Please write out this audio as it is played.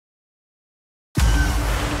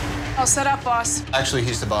All set up, boss. Actually,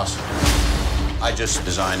 he's the boss. I just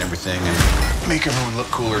design everything and make everyone look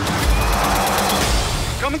cooler.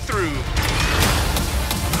 Coming through.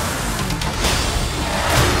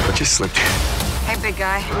 What just slipped? Hey, big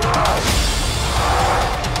guy.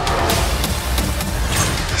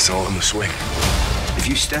 That's all in the swing. If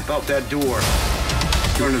you step out that door,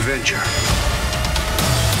 you're an Avenger.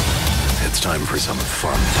 It's time for some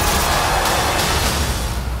fun.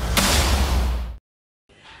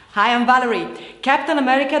 Hi, I'm Valerie. Captain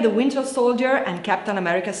America The Winter Soldier and Captain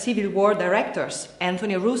America Civil War directors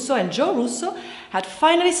Anthony Russo and Joe Russo had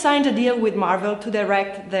finally signed a deal with Marvel to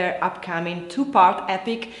direct their upcoming two-part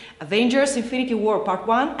epic Avengers Infinity War Part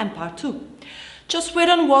 1 and Part 2. Joss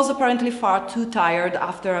Whedon was apparently far too tired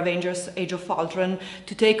after Avengers Age of Ultron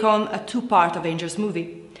to take on a two-part Avengers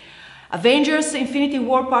movie. Avengers Infinity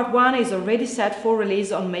War Part 1 is already set for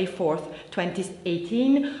release on May 4th,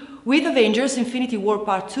 2018, with Avengers Infinity War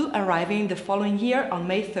Part 2 arriving the following year on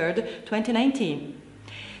May 3rd, 2019.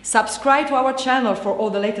 Subscribe to our channel for all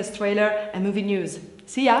the latest trailer and movie news.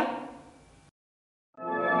 See ya!